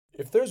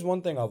If there's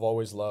one thing I've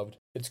always loved,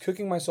 it's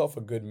cooking myself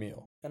a good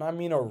meal. And I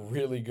mean a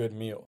really good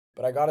meal.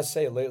 But I gotta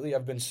say, lately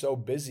I've been so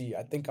busy,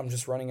 I think I'm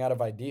just running out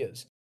of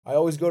ideas. I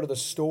always go to the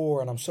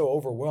store and I'm so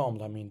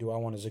overwhelmed. I mean, do I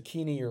want a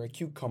zucchini or a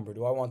cucumber?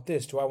 Do I want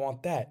this? Do I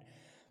want that?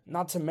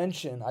 Not to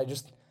mention, I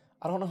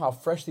don't know how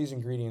fresh these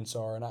ingredients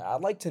are, and I'd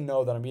like to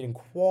know that I'm eating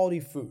quality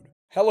food.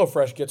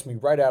 HelloFresh gets me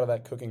right out of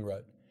that cooking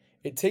rut.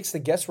 It takes the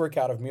guesswork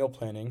out of meal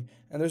planning,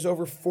 and there's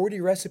over 40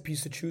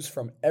 recipes to choose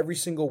from every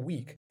single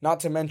week.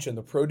 Not to mention,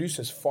 the produce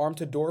is farm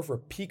to door for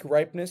peak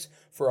ripeness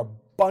for a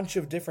bunch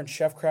of different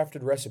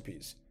chef-crafted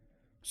recipes.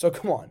 So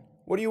come on,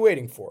 what are you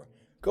waiting for?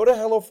 Go to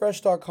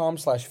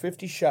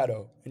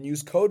HelloFresh.com/50shadow and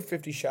use code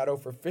 50shadow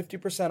for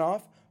 50%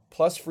 off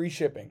plus free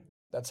shipping.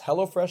 That's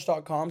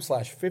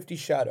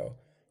HelloFresh.com/50shadow.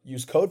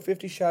 Use code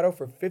 50shadow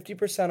for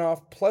 50%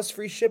 off plus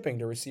free shipping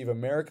to receive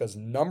America's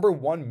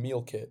 #1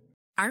 meal kit.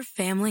 Our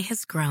family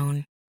has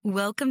grown.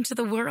 Welcome to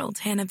the world,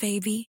 Hannah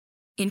baby.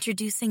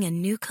 Introducing a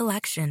new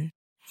collection,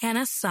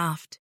 Hannah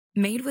Soft,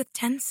 made with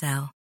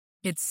Tencel.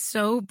 It's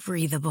so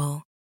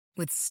breathable,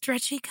 with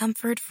stretchy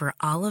comfort for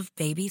all of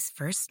baby's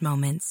first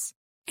moments.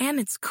 And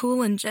it's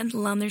cool and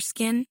gentle on their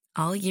skin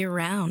all year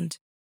round.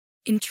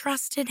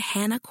 Entrusted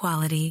Hannah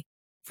quality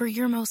for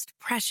your most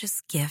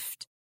precious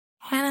gift.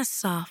 Hannah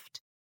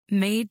Soft,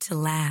 made to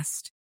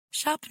last.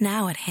 Shop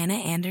now at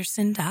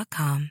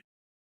hannahanderson.com.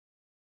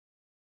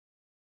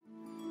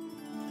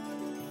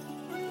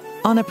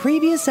 On a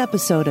previous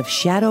episode of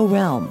Shadow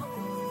Realm.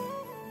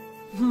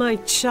 My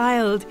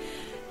child,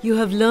 you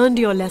have learned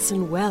your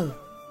lesson well.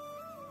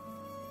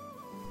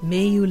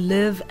 May you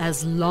live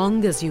as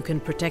long as you can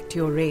protect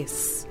your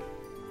race.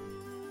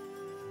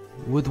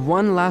 With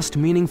one last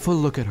meaningful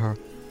look at her,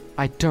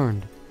 I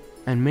turned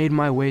and made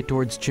my way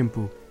towards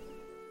Chimpu.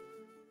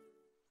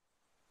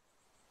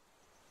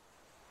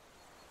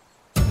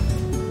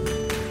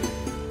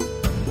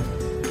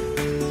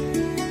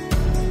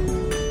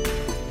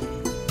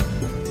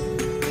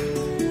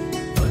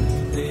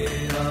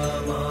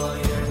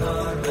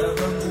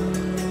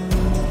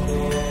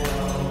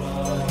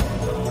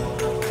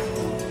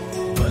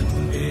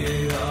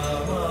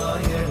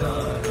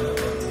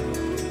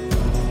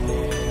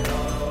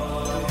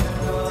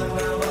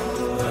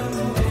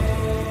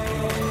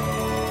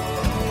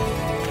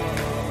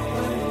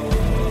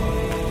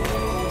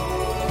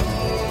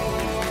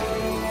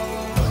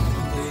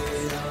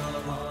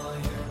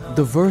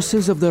 The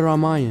verses of the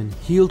Ramayana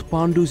healed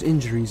Pandu's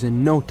injuries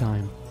in no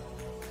time.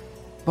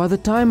 By the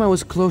time I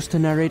was close to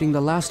narrating the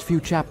last few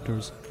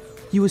chapters,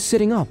 he was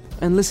sitting up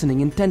and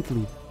listening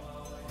intently.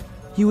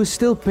 He was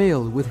still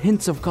pale, with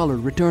hints of color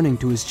returning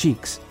to his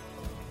cheeks.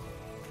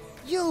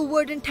 You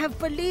wouldn't have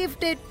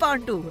believed it,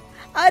 Pandu.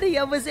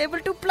 Arya was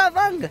able to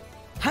plavang.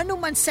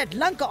 Hanuman set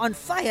Lanka on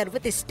fire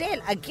with his tail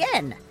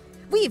again.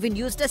 We even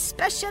used a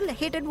special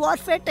hidden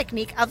warfare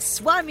technique of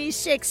Swami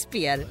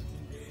Shakespeare.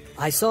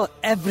 I saw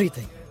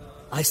everything.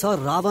 I saw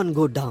Ravan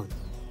go down.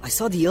 I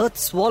saw the earth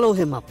swallow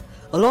him up,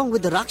 along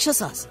with the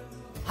Rakshasas.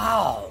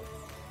 How?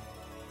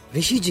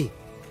 Rishiji,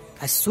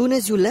 as soon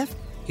as you left,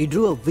 he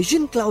drew a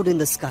vision cloud in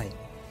the sky,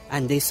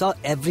 and they saw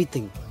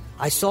everything.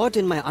 I saw it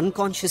in my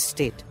unconscious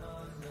state.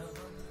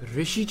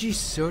 Rishiji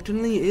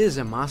certainly is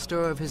a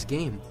master of his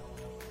game.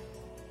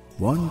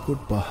 One could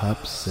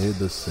perhaps say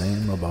the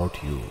same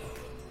about you.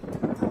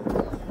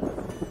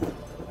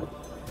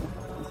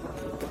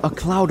 A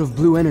cloud of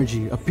blue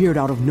energy appeared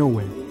out of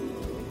nowhere.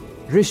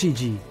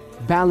 Rishiji,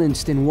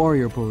 balanced in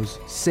warrior pose,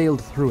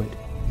 sailed through it.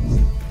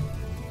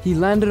 He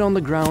landed on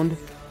the ground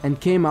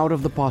and came out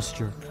of the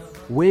posture,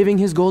 waving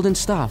his golden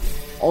staff,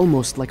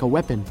 almost like a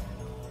weapon.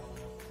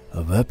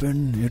 A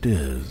weapon it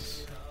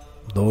is,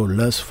 though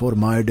less for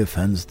my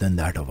defense than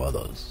that of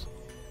others.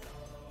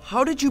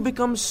 How did you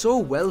become so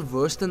well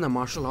versed in the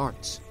martial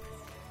arts?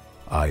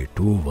 I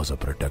too was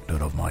a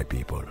protector of my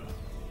people,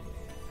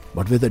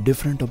 but with a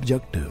different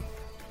objective.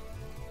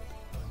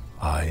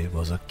 I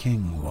was a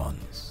king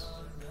once,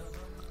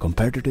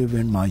 competitive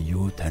in my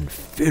youth and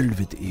filled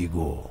with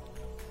ego.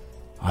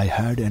 I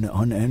had an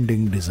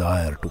unending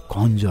desire to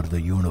conjure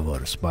the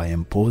universe by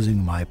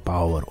imposing my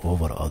power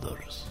over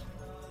others.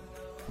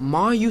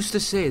 Ma used to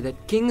say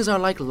that kings are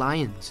like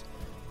lions,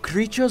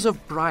 creatures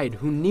of pride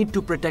who need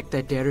to protect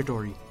their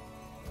territory.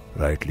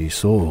 Rightly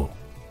so.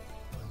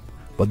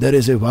 But there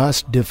is a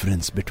vast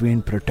difference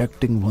between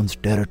protecting one's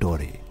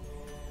territory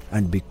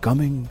and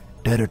becoming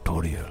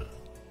territorial.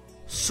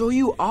 So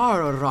you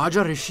are a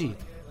Raja Rishi,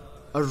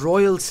 a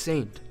royal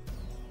saint.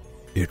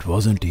 It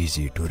wasn't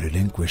easy to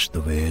relinquish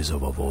the ways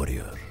of a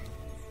warrior.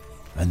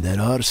 And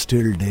there are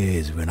still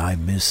days when I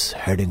miss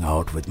heading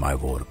out with my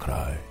war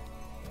cry.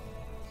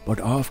 But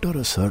after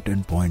a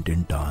certain point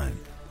in time,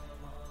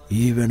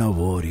 even a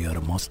warrior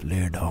must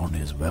lay down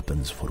his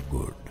weapons for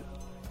good.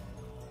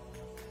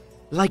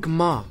 Like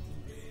Ma.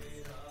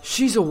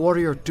 She's a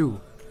warrior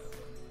too.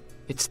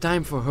 It's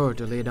time for her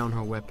to lay down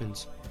her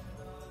weapons.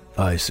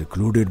 I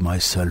secluded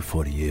myself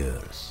for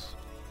years.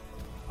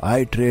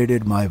 I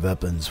traded my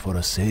weapons for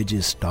a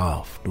sage's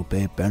staff to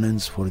pay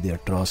penance for the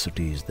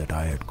atrocities that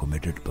I had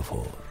committed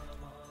before.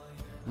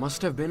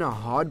 Must have been a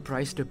hard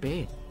price to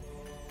pay.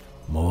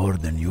 more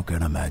than you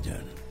can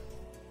imagine.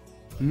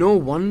 No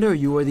wonder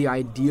you are the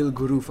ideal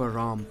guru for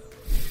Ram.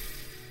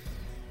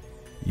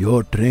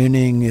 Your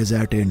training is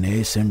at a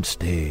nascent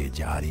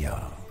stage,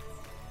 Arya.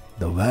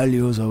 The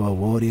values of a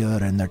warrior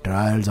and the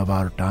trials of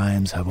our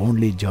times have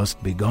only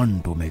just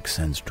begun to make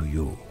sense to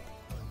you.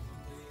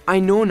 I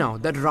know now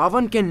that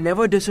Ravan can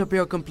never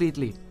disappear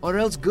completely, or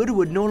else good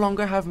would no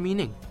longer have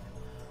meaning.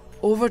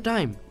 Over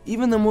time,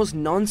 even the most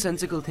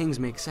nonsensical things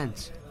make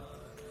sense.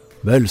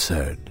 Well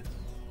said.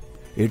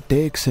 It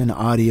takes an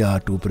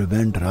Arya to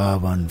prevent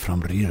Ravan from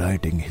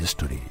rewriting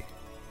history.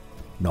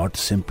 Not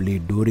simply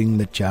during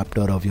the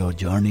chapter of your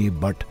journey,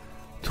 but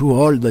through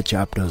all the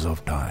chapters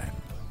of time.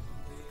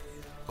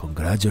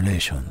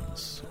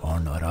 Congratulations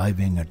on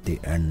arriving at the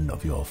end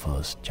of your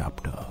first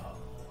chapter.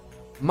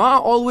 Ma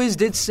always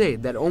did say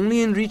that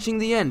only in reaching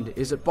the end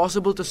is it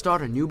possible to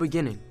start a new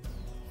beginning.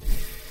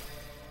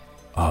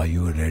 Are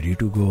you ready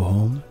to go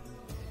home?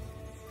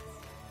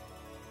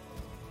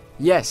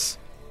 Yes,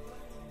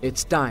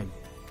 it's time.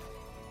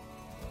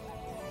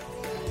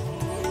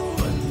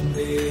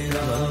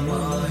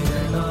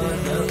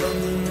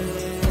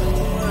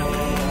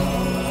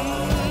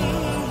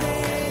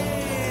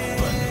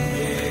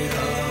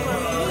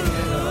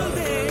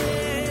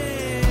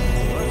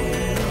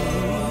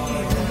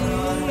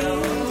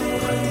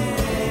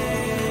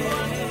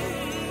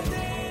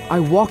 I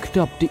walked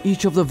up to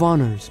each of the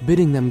Vanars,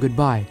 bidding them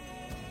goodbye.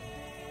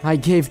 I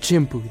gave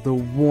Chimpu the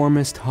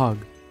warmest hug.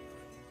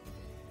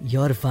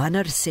 Your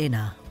Vanar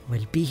Sena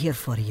will be here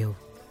for you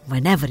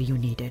whenever you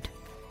need it.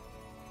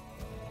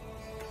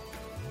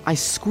 I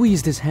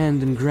squeezed his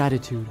hand in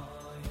gratitude.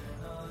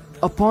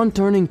 Upon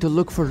turning to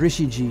look for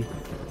Rishiji,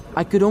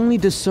 I could only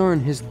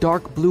discern his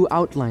dark blue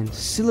outline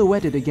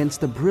silhouetted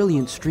against the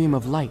brilliant stream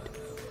of light.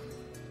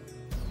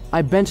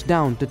 I bent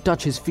down to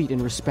touch his feet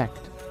in respect.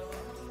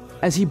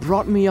 As he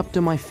brought me up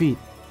to my feet,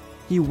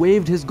 he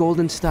waved his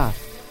golden staff,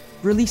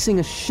 releasing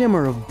a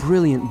shimmer of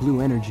brilliant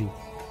blue energy.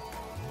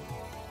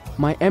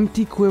 My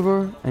empty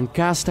quiver and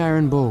cast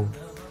iron bow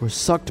were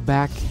sucked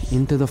back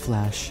into the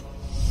flash.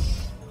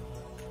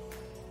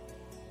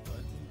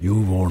 You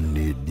won't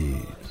need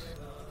these.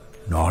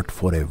 Not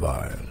for a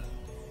while.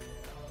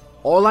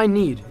 All I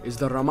need is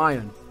the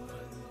Ramayan.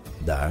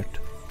 That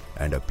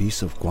and a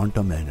piece of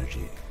quantum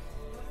energy.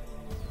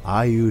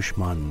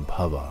 Ayushman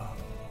Bhava.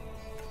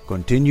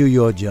 Continue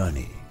your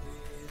journey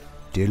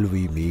till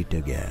we meet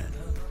again.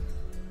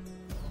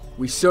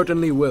 We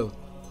certainly will.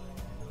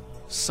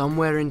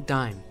 Somewhere in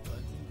time.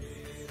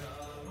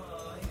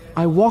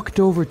 I walked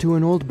over to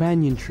an old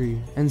banyan tree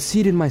and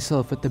seated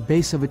myself at the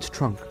base of its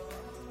trunk.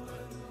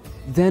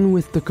 Then,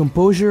 with the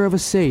composure of a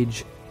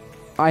sage,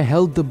 I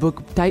held the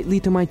book tightly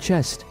to my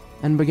chest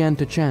and began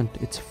to chant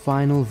its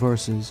final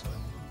verses.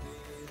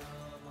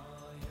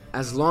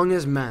 As long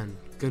as man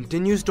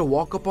continues to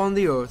walk upon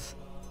the earth,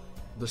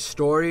 the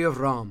story of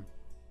Ram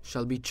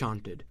shall be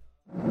chanted.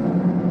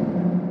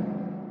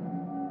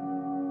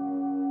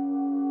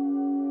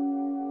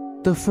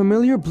 The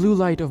familiar blue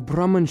light of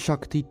Brahman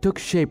Shakti took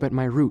shape at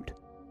my root.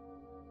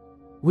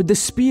 With the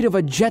speed of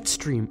a jet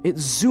stream, it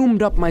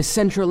zoomed up my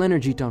central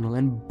energy tunnel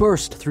and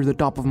burst through the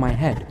top of my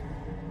head.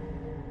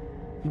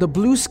 The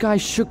blue sky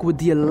shook with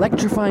the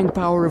electrifying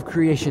power of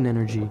creation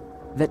energy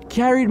that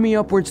carried me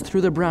upwards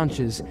through the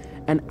branches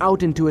and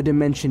out into a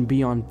dimension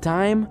beyond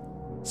time,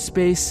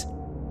 space,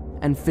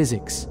 and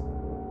physics.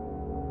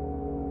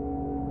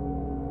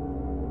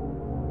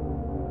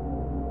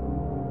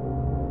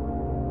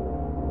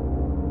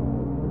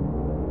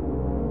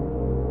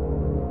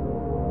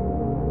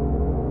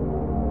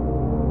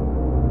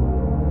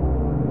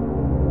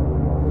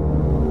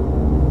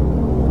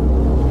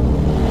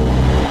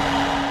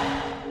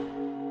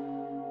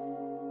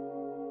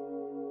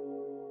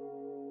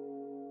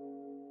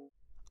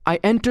 I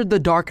entered the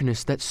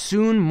darkness that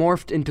soon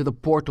morphed into the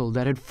portal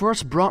that had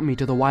first brought me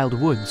to the wild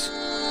woods.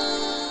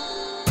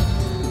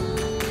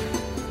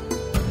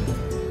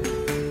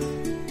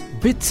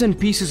 Bits and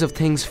pieces of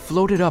things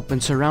floated up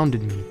and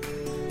surrounded me.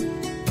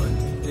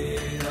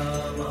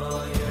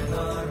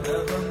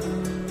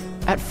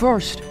 At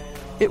first,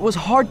 it was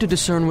hard to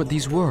discern what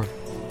these were.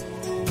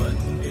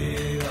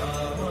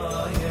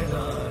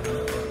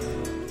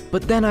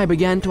 But then I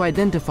began to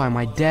identify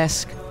my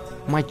desk,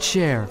 my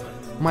chair,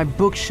 my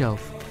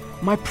bookshelf,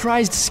 my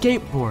prized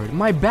skateboard,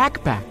 my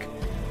backpack,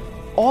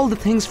 all the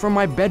things from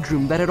my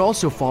bedroom that had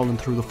also fallen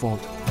through the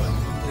fault.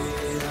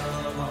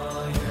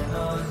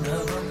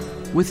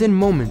 Within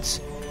moments,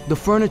 the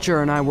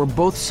furniture and I were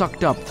both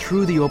sucked up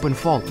through the open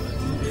fault.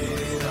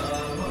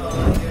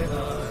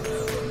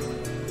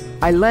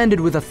 I landed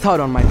with a thud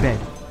on my bed,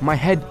 my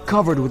head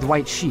covered with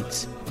white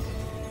sheets.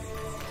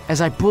 As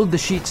I pulled the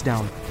sheets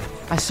down,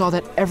 I saw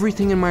that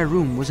everything in my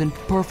room was in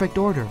perfect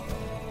order,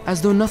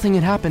 as though nothing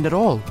had happened at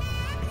all.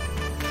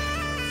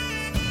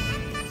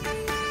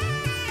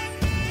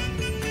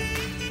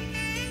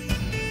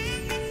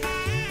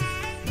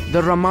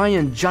 The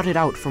Ramayan jutted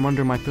out from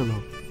under my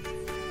pillow.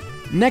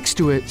 Next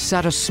to it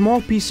sat a small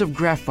piece of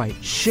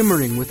graphite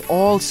shimmering with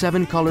all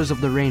 7 colors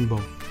of the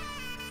rainbow.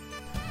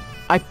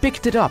 I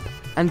picked it up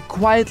and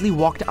quietly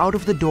walked out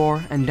of the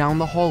door and down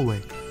the hallway.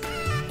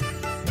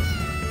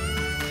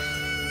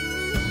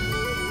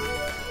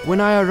 When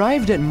I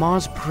arrived at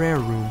Ma's prayer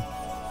room,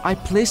 I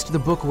placed the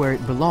book where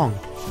it belonged.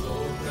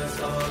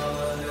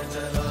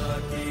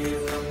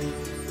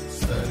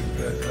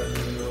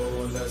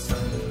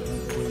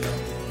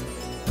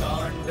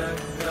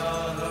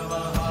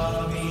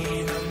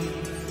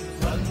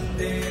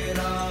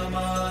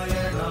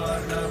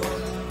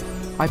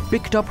 I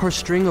picked up her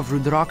string of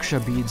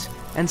Rudraksha beads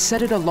and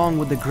set it along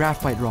with the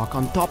graphite rock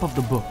on top of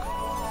the book.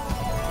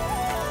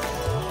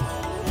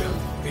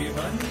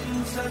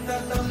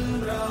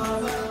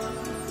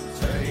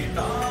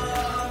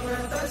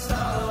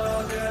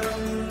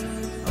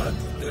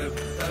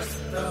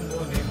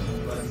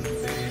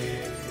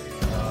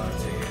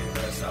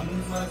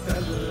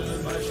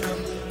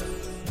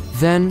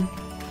 Then,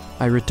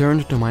 I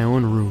returned to my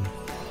own room.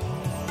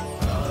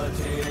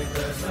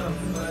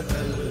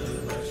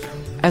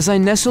 As I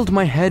nestled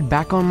my head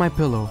back on my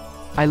pillow,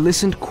 I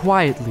listened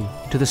quietly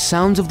to the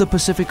sounds of the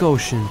Pacific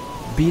Ocean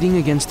beating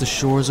against the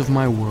shores of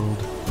my world.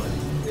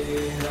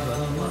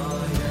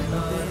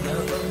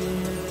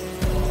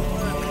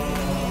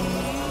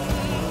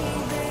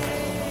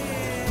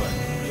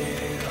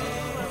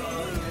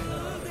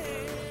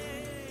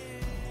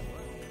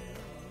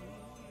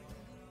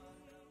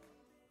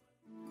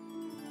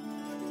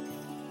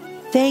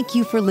 Thank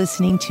you for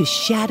listening to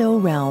Shadow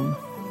Realm.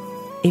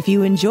 If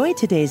you enjoyed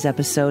today's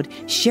episode,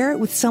 share it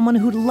with someone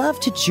who'd love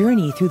to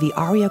journey through the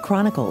Arya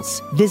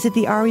Chronicles. Visit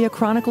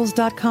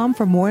thearyachronicles.com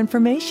for more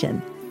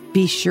information.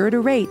 Be sure to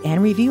rate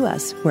and review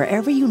us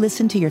wherever you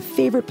listen to your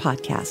favorite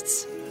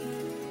podcasts.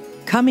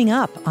 Coming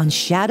up on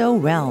Shadow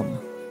Realm.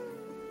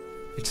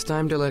 It's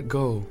time to let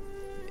go,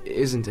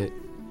 isn't it?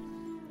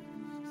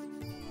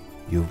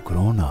 You've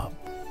grown up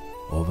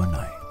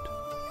overnight.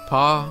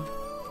 Pa,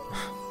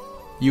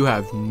 you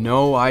have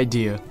no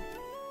idea.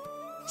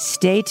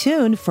 Stay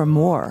tuned for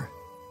more.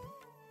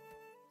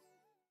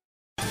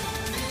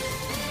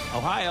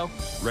 Ohio,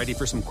 ready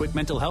for some quick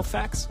mental health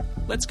facts?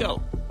 Let's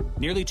go.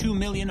 Nearly 2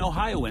 million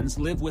Ohioans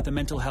live with a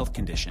mental health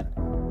condition.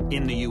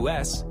 In the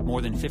U.S.,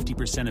 more than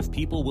 50% of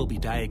people will be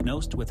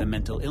diagnosed with a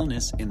mental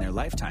illness in their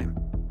lifetime.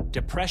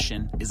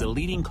 Depression is a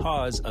leading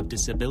cause of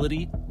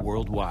disability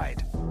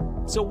worldwide.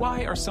 So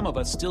why are some of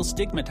us still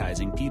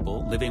stigmatizing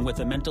people living with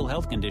a mental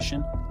health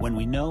condition when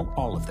we know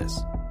all of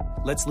this?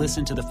 Let's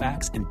listen to the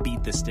facts and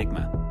beat the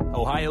stigma.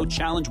 Ohio,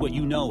 challenge what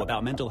you know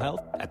about mental health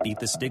at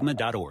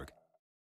beatthestigma.org.